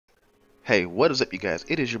Hey, what is up you guys?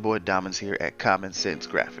 It is your boy Dominzs here at Common Sense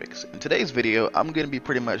Graphics. In today's video, I'm going to be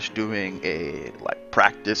pretty much doing a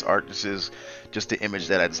practice art. This is just the image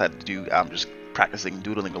that I decided to do. I'm just practicing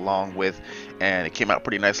doodling along with, and it came out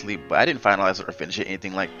pretty nicely, but I didn't finalize it or finish it,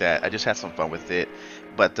 anything like that. I just had some fun with it.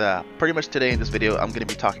 But pretty much today in this video, I'm going to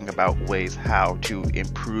be talking about ways how to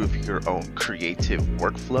improve your own creative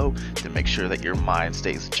workflow to make sure that your mind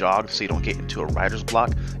stays jogged so you don't get into a writer's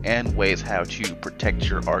block, and ways how to protect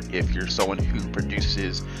your art if you're someone who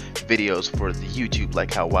produces videos for the YouTube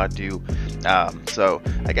like how I do. So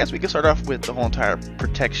I guess we can start off with the whole entire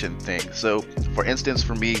protection thing. So for instance,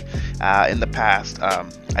 for me, in the past,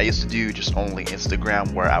 I used to do just only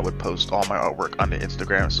Instagram, where I would post all my artwork on the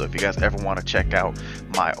Instagram. So if you guys ever want to check out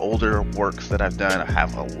my older works that I've done, I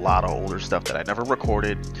have a lot of older stuff that I never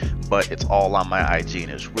recorded, but it's all on my IG,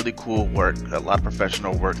 and it's really cool work, a lot of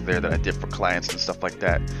professional work there that I did for clients and stuff like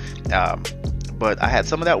that. But I had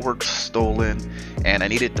some of that work stolen, and I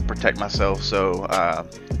needed to protect myself. So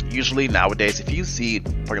usually nowadays, if you see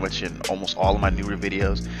pretty much in almost all of my newer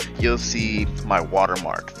videos, you'll see my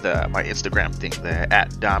watermark, my Instagram thing, the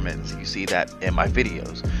 @Dominzs. You see that in my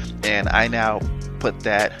videos, and I now put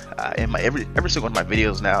that in my every single one of my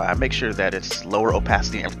videos. Now I make sure that it's lower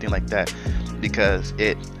opacity and everything like that, because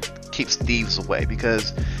it keeps thieves away.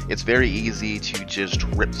 Because it's very easy to just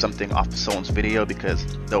rip something off of someone's video, because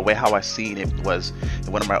the way how I seen it was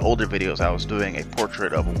in one of my older videos. I was doing a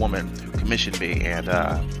portrait of a woman who commissioned me, and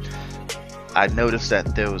I noticed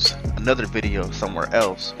that there was another video somewhere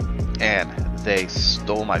else, and they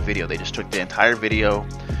stole my video. They just took the entire video,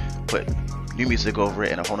 put new music over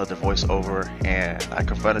it and a whole nother voiceover, and I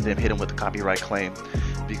confronted them, hit them with a copyright claim,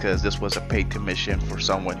 because this was a paid commission for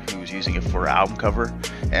someone who's using it for an album cover,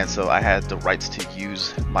 and so I had the rights to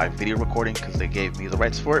use my video recording because they gave me the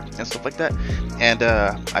rights for it and stuff like that. And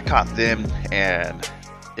I caught them, and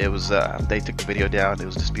it was they took the video down. It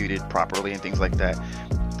was disputed properly and things like that.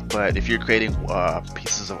 But if you're creating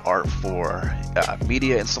pieces of art for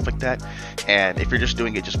media and stuff like that, and if you're just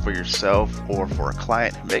doing it just for yourself or for a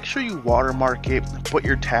client, make sure you watermark it, put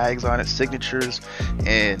your tags on it, signatures,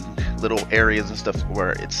 and little areas and stuff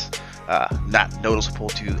where it's not noticeable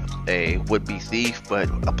to a would-be thief, but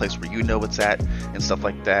a place where you know it's at and stuff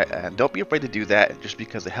like that. And don't be afraid to do that, just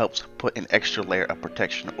because it helps put an extra layer of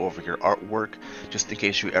protection over your artwork, just in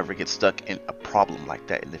case you ever get stuck in a problem like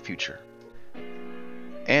that in the future.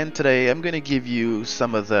 And today I'm going to give you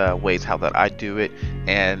some of the ways how that I do it,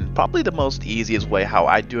 and probably the most easiest way how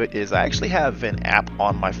I do it is I actually have an app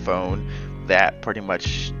on my phone that pretty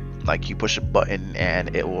much, like, you push a button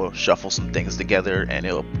and it will shuffle some things together, and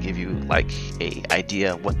it'll give you like a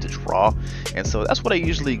idea of what to draw. And so that's what I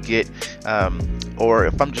usually get. Or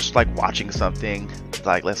if I'm just like watching something,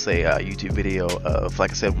 like let's say a YouTube video of,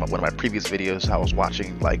 like I said, one of my previous videos, I was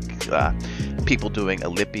watching like people doing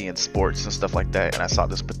Olympian sports and stuff like that, and I saw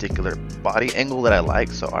this particular body angle that I like,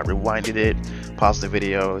 so I rewinded it, paused the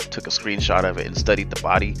video, took a screenshot of it, and studied the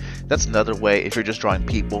body. That's another way if you're just drawing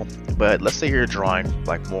people. But let's say you're drawing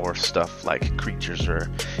like more stuff like creatures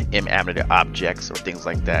or inanimate objects or things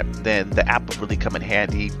like that, then the app will really come in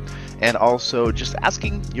handy. And also just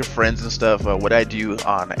asking your friends and stuff. What I do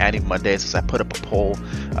on Anime Mondays is I put up a poll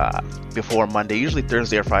before Monday, usually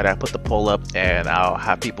Thursday or Friday. I put the poll up, and I'll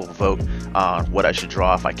have people vote on what I should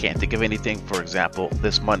draw if I can't think of anything. For example,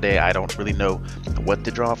 this Monday I don't really know what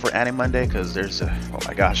to draw for Anime Monday, because there's a, oh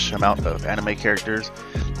my gosh, amount of anime characters,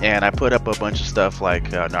 and I put up a bunch of stuff like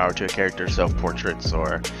Naruto character self-portraits,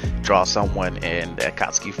 or draw someone in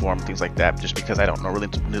Akatsuki form, things like that, just because I don't know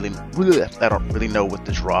I don't really know what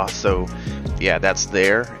to draw. So yeah, that's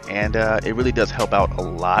there, and it really does help out a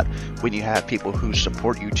lot when you have people who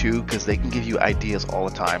support you too, because they can give you ideas all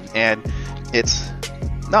the time. And it's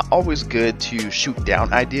not always good to shoot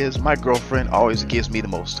down ideas. My girlfriend always gives me the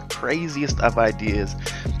most craziest of ideas,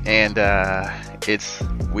 and it's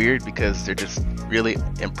weird because they're just really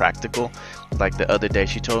impractical. Like the other day,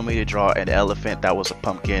 she told me to draw an elephant that was a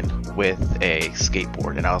pumpkin with a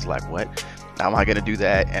skateboard, and I was like, what? How am I gonna do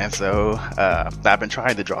that? And so I've been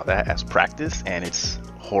trying to draw that as practice, and it's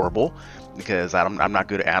horrible because I'm not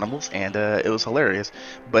good at animals, and it was hilarious.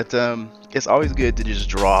 But it's always good to just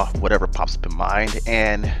draw whatever pops up in mind.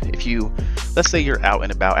 And if you, let's say you're out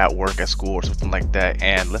and about at work, at school, or something like that,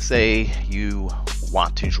 and let's say you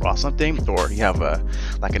want to draw something, or you have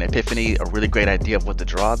like an epiphany, a really great idea of what to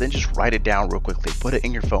draw, then just write it down real quickly, put it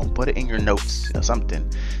in your phone, put it in your notes, something.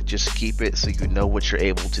 Just keep it so you know what you're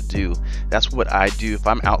able to do. That's what I do if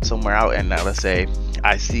I'm out somewhere out, and let's say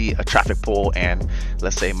I see a traffic pole, and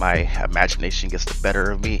let's say my imagination gets the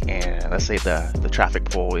better of me, and let's say the traffic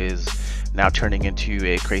pole is now turning into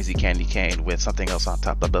a crazy candy cane with something else on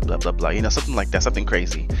top, blah blah blah blah blah, you know, something like that, something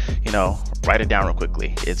crazy, you know, write it down real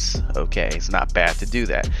quickly. It's okay, it's not bad to do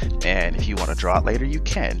that. And if you want to draw it later, you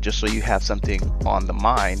can, just so you have something on the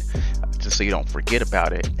mind, just so you don't forget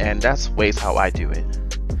about it. And that's ways how I do it.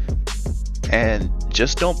 And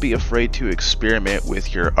just don't be afraid to experiment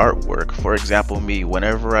with your artwork. For example, me,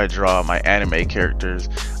 whenever I draw my anime characters,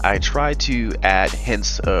 I try to add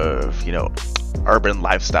hints of, you know, urban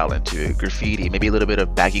lifestyle into it, graffiti, maybe a little bit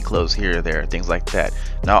of baggy clothes here or there, things like that.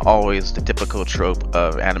 Not always the typical trope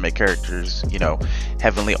of anime characters, you know,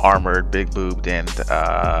 heavily armored, big boobed, and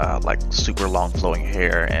like super long flowing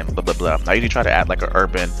hair and blah blah blah. I usually try to add like an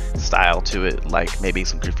urban style to it, like maybe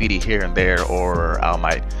some graffiti here and there, or I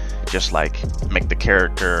might just like make the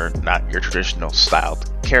character not your traditional styled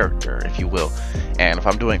character, if you will. And if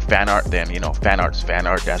I'm doing fan art, then, you know, fan art's fan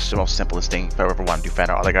art. That's the most simplest thing. If I ever want to do fan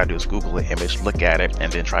art, all I gotta do is Google the image, look at it,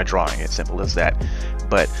 and then try drawing it. Simple as that.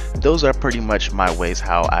 But those are pretty much my ways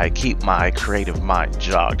how I keep my creative mind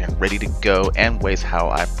jogged and ready to go, and ways how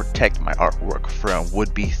I protect my artwork from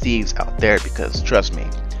would-be thieves out there, because trust me,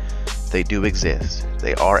 they do exist.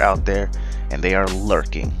 They are out there, and they are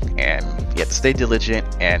lurking, and you have to stay diligent.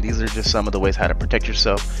 And these are just some of the ways how to protect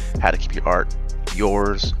yourself, how to keep your art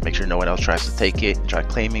yours, make sure no one else tries to take it, try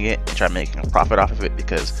claiming it, and try making a profit off of it,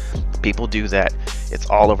 because people do that. It's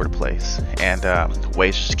all over the place, and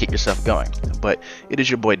ways to keep yourself going. But it is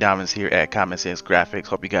your boy Dominzs here at Common Sense Graphics.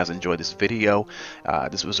 Hope you guys enjoyed this video.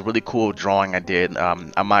 This was a really cool drawing I did.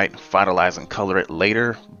 I might finalize and color it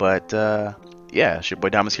later, but yeah, it's your boy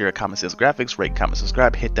Dominzs here at Common Sense Graphics. Rate, comment,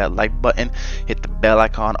 subscribe, hit that like button, hit the bell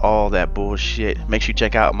icon, all that bullshit. Make sure you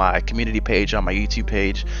check out my community page on my YouTube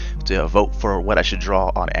page to vote for what I should draw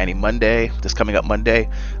on any Monday. This coming up Monday,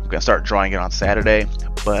 I'm gonna start drawing it on Saturday.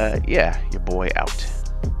 But yeah, your boy out.